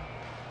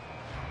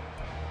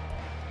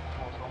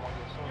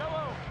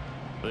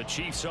 The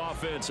Chiefs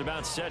offense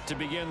about set to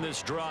begin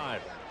this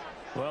drive.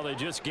 Well, they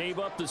just gave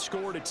up the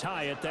score to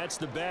tie it. That's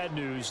the bad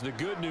news. The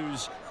good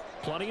news,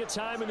 plenty of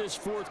time in this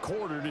fourth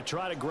quarter to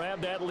try to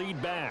grab that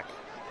lead back.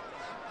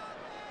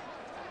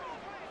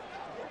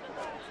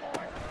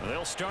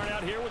 They'll start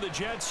out here with a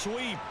jet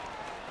sweep.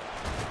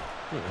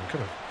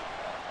 Come on.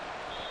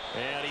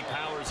 And he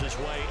powers his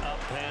way up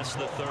past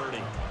the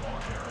 30.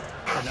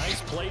 A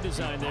nice play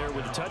design there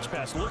with the touch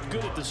pass. Looked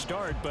good at the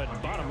start, but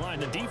bottom line,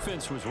 the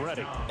defense was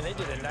ready. And they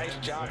did a nice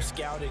job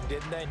scouting,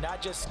 didn't they?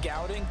 Not just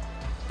scouting,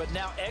 but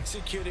now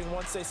executing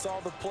once they saw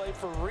the play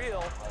for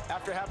real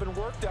after having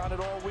worked on it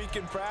all week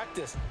in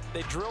practice.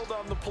 They drilled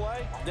on the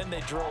play, then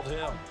they drilled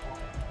him.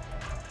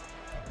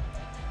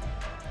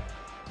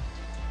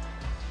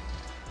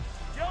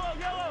 Yellow,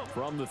 yellow.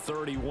 From the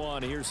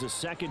 31, here's a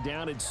second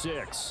down and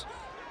 6.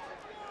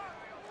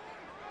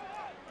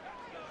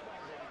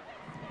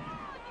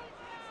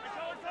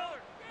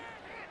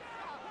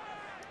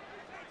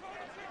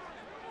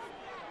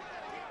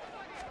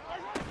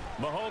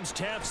 Mahomes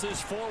taps this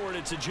forward.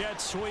 It's a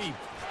jet sweep.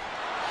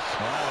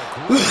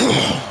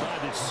 By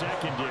the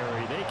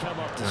secondary, they come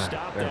up to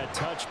stop that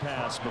touch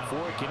pass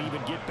before it can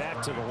even get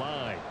back to the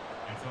line.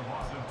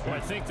 Well,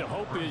 I think the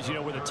hope is, you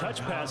know, with a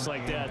touch pass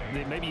like that,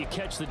 maybe you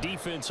catch the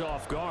defense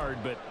off guard,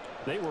 but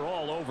they were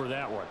all over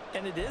that one.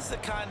 And it is the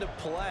kind of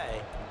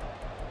play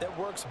that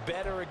works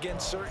better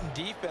against certain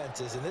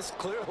defenses, and this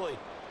clearly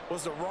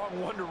was the wrong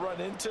one to run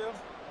into.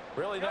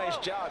 Really nice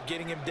job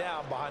getting him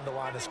down behind the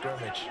line of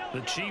scrimmage.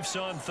 The Chiefs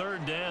on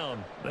third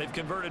down. They've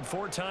converted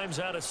 4 times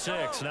out of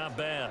 6. Not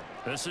bad.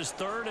 This is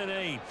 3rd and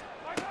 8.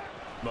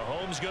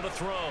 Mahomes going to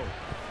throw.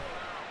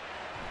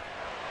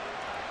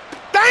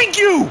 Thank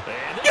you!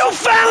 You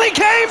finally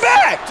came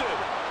back!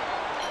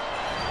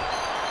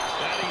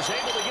 And he's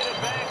able to get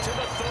it back to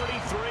the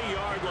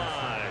 33-yard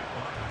line.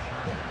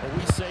 Well,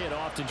 we say it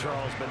often,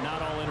 Charles, but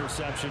not all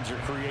interceptions are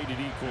created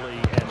equally.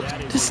 And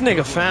that is This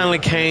nigga finally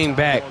came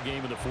back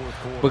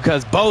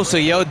because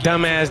Bosa, your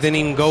dumbass didn't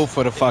even go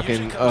for the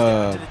fucking,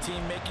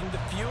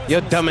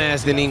 your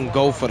dumbass didn't even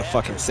go for the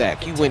fucking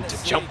sack. You went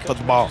to jump for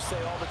the ball.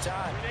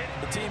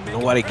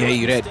 Nobody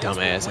gave you that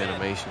dumbass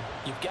animation.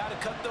 You've got to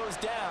cut those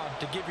down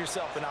to give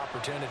yourself an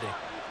opportunity.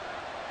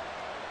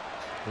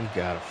 We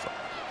gotta fuck.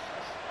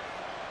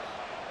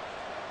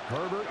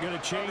 Herbert going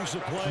to change the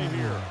play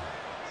here.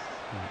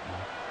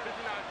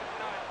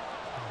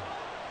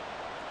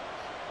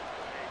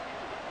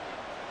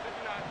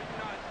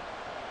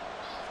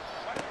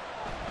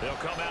 They'll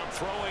come out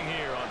throwing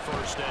here on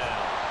first down.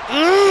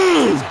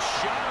 It's a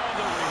shot on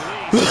the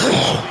release.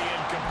 It'll be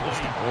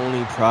incomplete. The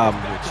only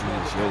problem with you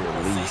is your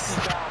release.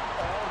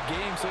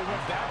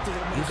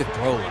 You can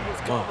throw it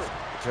a month.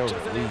 Your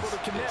release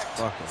is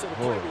fucking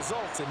horrible.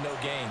 Results in no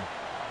gain.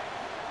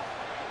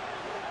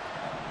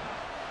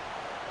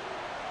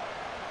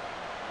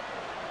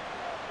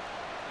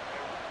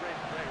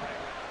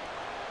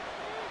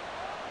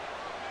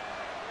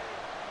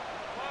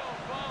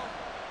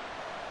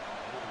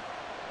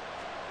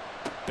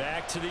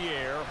 Back to the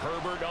air.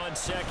 Herbert on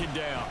second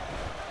down.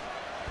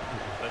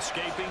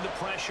 Escaping the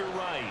pressure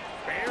right.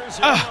 Airs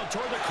it out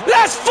toward the corner.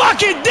 Let's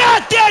fucking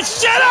dot that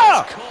shit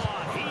up!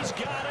 He's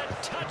got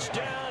it.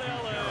 Touchdown,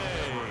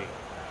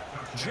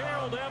 L.A.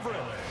 Gerald Everett,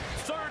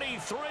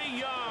 33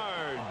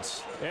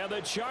 yards. And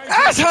the Chargers.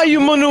 That's how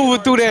you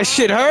maneuver through that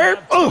shit, Herb.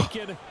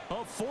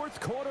 A fourth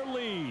quarter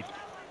lead.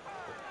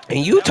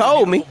 And you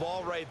told me.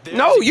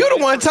 No, you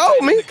the one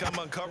told me.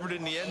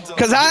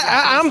 Because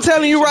I'm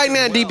telling you right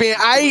now, D-Ben,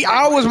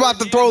 I was about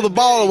to throw the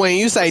ball away, and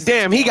you say,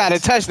 damn, he got a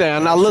touchdown.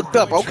 And I looked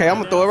up. Okay, I'm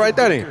going to throw it right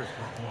there then.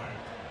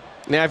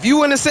 Now, if you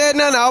wouldn't have said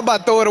nothing, I was about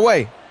to throw it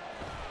away.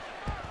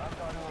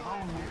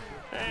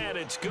 And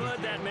it's good.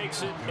 That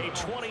makes it a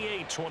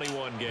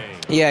 28-21 game.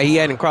 Yeah, he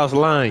hadn't crossed the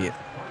line yet.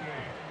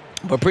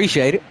 But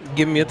appreciate it.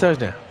 Give me a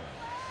touchdown.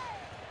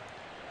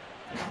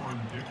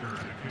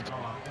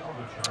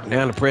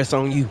 Now the press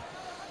on you.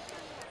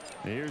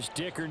 Here's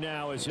Dicker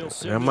now as he'll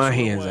Now my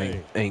hands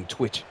ain't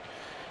twitching.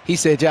 He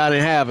said y'all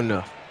didn't have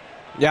enough.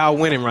 Y'all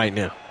winning right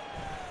now.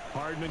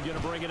 Hardman gonna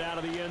bring it out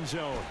of the end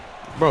zone.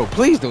 Bro,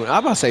 please do it. I'm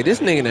about to say this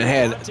nigga done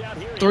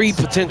had 3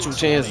 potential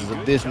chances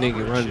of this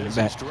nigga running it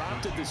back.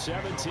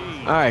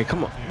 All right,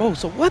 come on. Bro,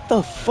 so what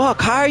the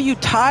fuck? How are you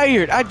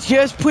tired? I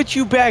just put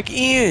you back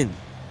in.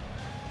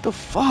 The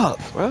fuck,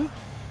 bro?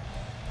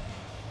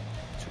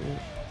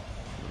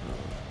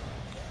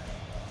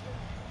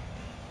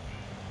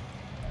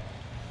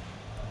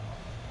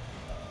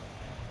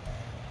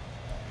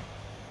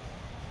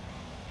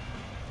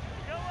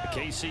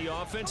 KC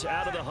offense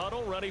out of the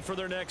huddle, ready for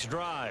their next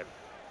drive.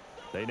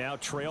 They now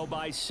trail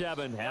by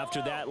 7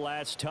 after that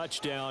last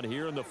touchdown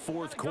here in the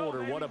fourth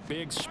quarter. What a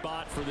big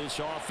spot for this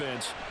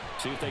offense.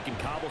 See if they can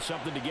cobble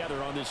something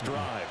together on this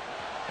drive.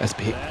 That's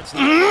big.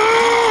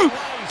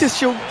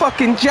 This your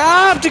fucking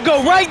job to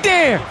go right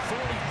there.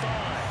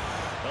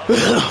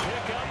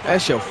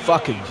 That's your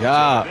fucking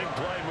job. Big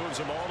play moves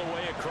him all the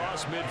way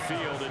across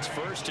midfield. It's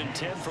 1st and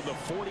 10 from the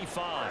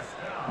 45.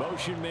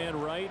 Motion man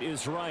right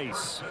is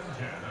Rice.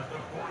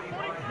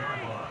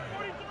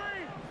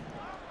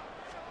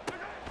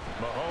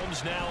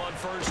 Mahomes now on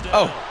 1st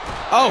down.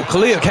 Oh,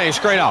 Khalil came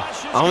straight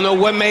off. I don't know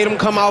what made him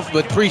come off,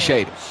 but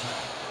appreciate it.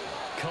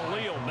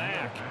 Khalil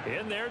Mack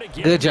in there to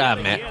get Good job,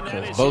 Matt.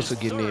 Because Bosa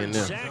getting in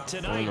there.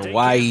 I don't know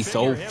why he's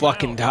so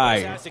fucking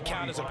tired.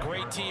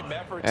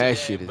 That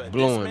shit is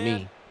blowing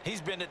me. He's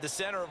been at the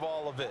center of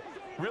all of it.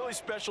 Really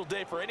special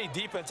day for any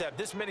defense to have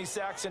this many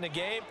sacks in a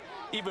game.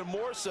 Even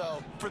more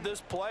so for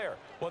this player.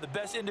 One of the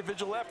best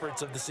individual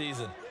efforts of the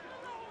season.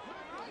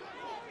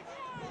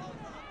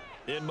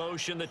 In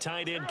motion, the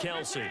tight end,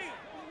 Kelsey.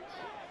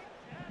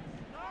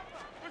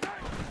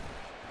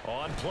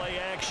 On play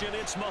action,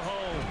 it's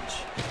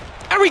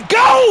Mahomes. There we go!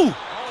 Oh,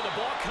 the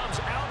ball comes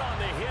out on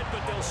the hit,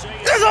 but they'll say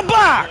there's a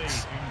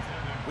box!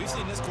 We've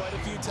seen this quite a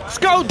few times. Let's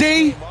go,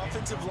 D!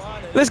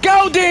 Let's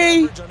go,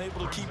 D!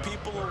 Unable to keep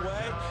people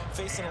away,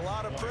 facing a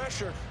lot of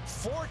pressure.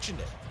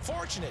 Fortunate.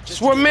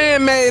 It's what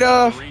man made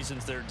of. The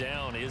reasons they're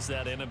down is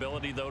that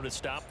inability, though, to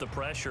stop the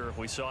pressure.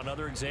 We saw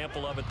another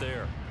example of it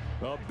there.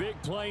 A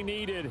big play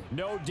needed,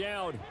 no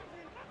doubt.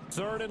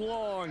 3rd and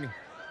long.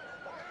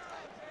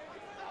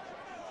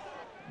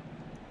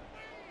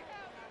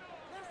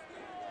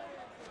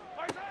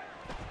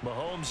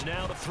 Mahomes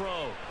now to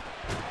throw.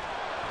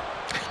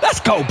 Let's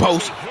go,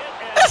 Bose.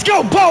 Let's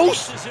go,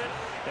 Bose.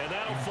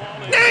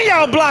 Now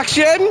y'all block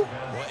shedding.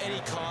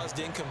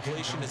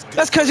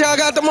 That's because y'all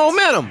got the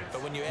momentum.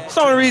 That's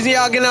the only reason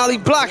y'all getting all these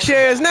block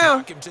shares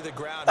now.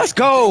 Let's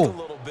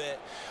go.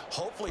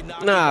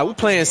 Nah, we're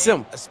playing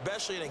simple.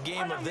 Especially in a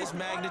game of this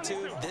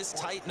magnitude, this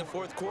tight in the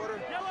fourth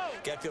quarter,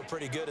 got to feel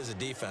pretty good as a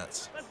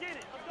defense.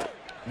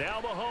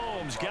 Now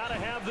Mahomes got to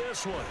have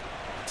this one.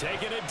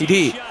 Taking a He deep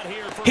did. shot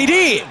here for He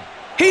did.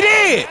 He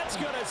did.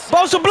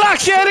 Bosa block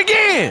shed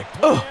again.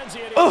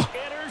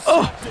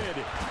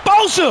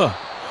 Bosa.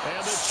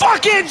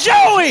 Fucking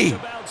Joey.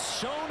 About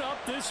sewn up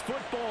this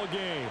football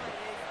game.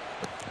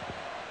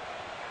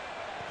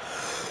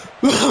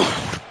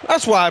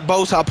 That's why,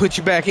 Bosa, I'll put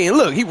you back in.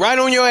 Look, he right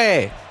on your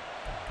ass.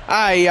 All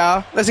right,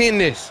 y'all. Let's end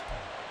this.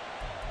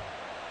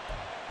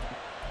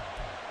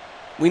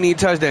 We need a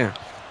touchdown.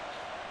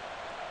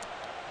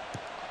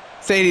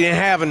 Say he didn't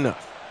have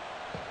enough.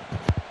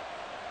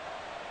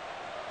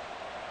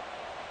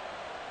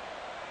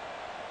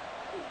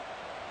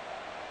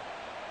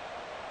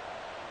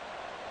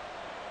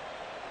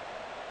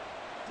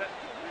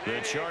 The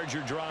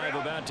Charger drive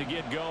about to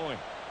get going.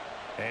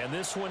 And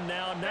this one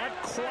now not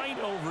quite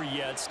over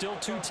yet. Still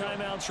 2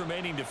 timeouts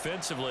remaining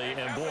defensively.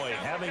 And, boy,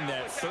 having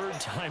that 3rd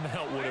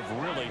timeout would have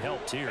really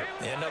helped here.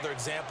 Another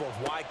example of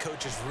why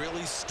coaches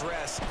really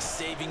stress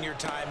saving your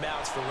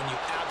timeouts for when you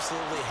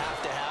absolutely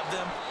have to have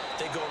them.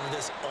 They go over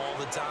this all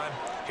the time.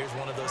 Here's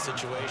one of those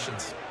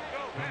situations.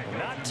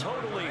 Not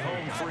totally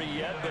home free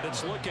yet, but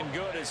it's looking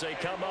good as they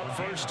come up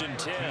 1st and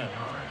 10.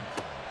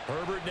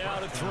 Herbert now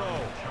to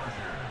throw.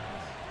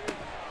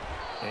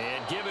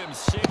 And give him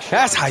 6.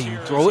 That's how you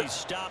throw it.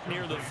 Stop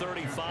near the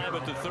 35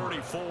 at the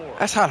 34.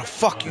 That's how the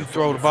fuck you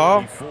throw the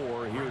ball.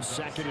 Here's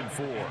 2nd and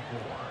 4.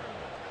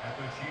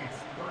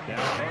 Now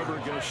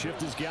Herbert going to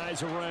shift his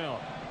guys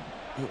around.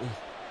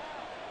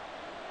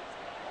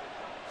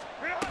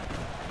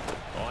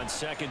 On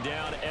 2nd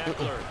down,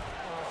 Eckler.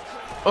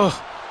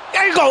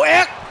 There you go,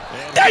 Eck.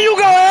 There you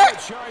go, Eck.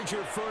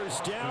 Charger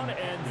 1st down,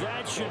 and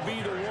that should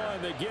be the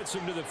one that gets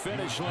him to the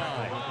finish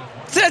line.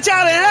 Said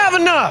y'all didn't have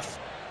enough.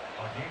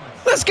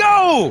 Let's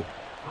go!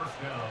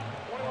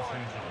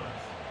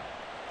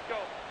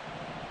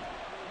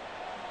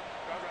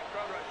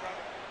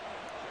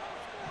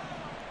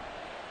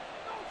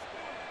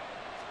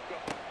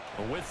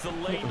 With the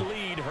late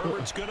lead,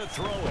 Herbert's going to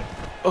throw it.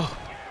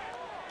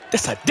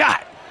 That's a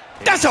dot.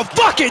 That's a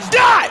fucking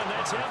dot.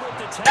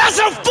 That's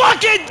a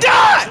fucking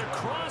dot.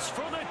 Across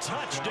for the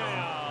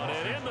touchdown.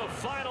 And in the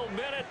final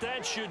minute,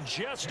 that should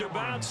just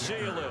about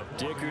seal it.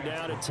 Dicker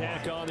down to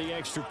tack on the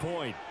extra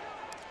point.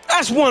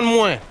 That's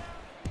 1-1.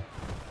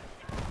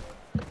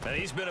 And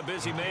he's been a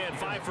busy man,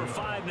 5 for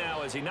 5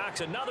 now as he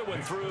knocks another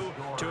one through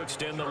to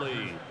extend the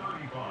lead.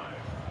 35,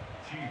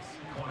 Chiefs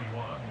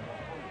 21.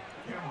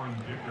 Cameron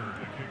Dicker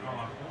to kick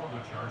off for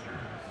the Chargers.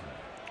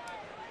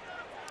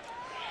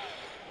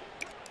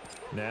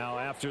 Now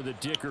after the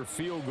Dicker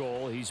field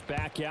goal, he's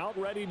back out,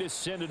 ready to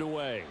send it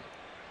away.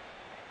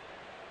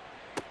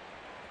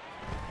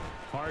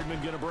 Hardman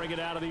going to bring it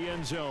out of the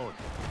end zone.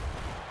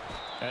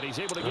 And he's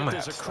able to get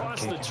this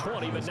across the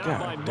 20, but not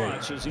by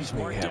much as he's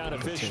marked down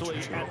officially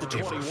at the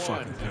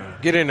 21.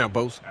 Get in there,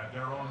 Bose. At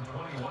their own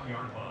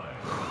 21-yard line.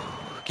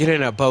 Get in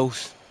there,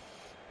 Bose.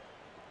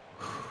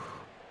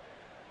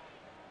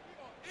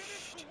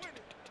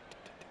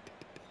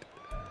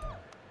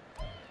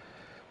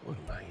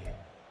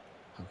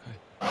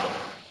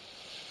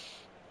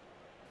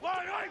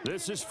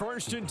 This is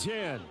 1st and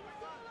 10.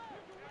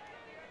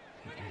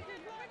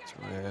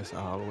 That's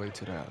all the way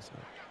to the outside.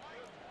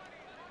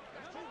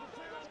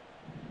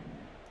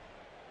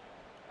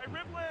 Hey,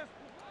 rip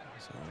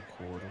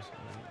list.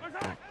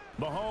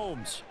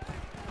 Mahomes.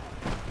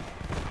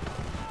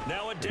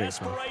 Now a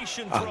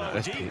desperation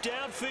throw deep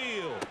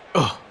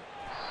downfield.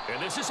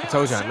 And this is I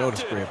told you I know the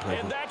spread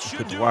play.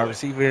 Put the wide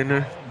receiver in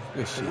there.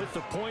 Good shit. With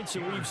the points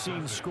that we've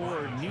seen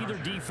scored, neither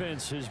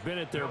defense has been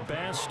at their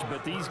best,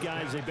 but these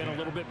guys, they've been a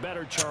little bit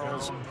better,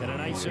 Charles, and a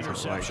nice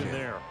interception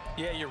there.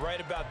 Yeah, you're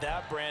right about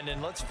that,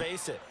 Brandon. Let's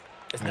face it.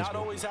 It's not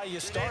always how you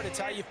start, it's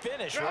how you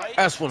finish, right?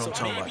 That's what I'm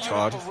talking about,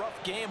 Charles. Maybe you have a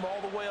rough game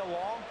all the way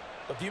along,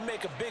 but if you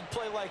make a big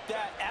play like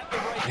that at the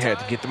right time, You had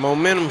to get the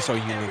momentum so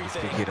you niggas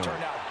could get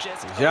on.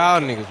 Y'all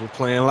niggas were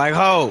playing like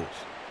hoes.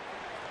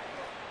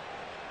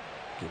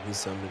 Give me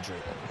something to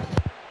drink.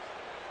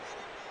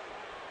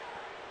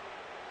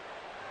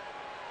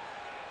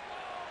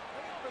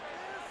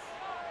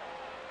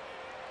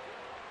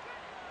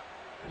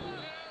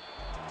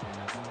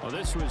 Well,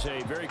 this was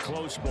a very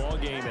close ball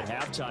game at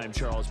halftime,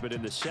 Charles, but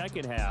in the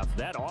second half,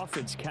 that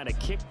offense kind of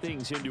kicked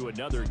things into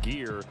another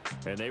gear,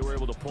 and they were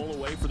able to pull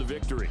away for the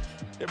victory.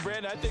 And,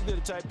 Brandon, I think they're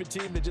the type of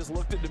team that just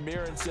looked in the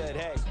mirror and said,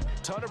 hey,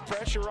 ton of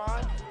pressure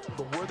on,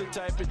 but we're the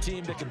type of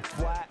team that can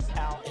flat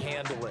out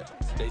handle it.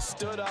 They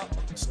stood up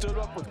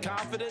with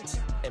confidence,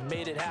 and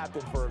made it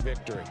happen for a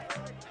victory.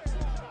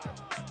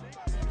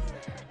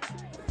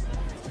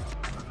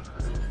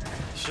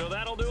 So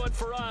that'll do it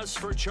for us.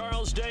 For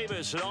Charles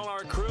Davis and all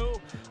our crew,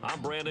 I'm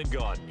Brandon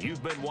Gaudin.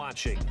 You've been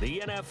watching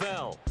the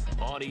NFL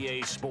on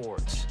EA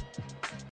Sports.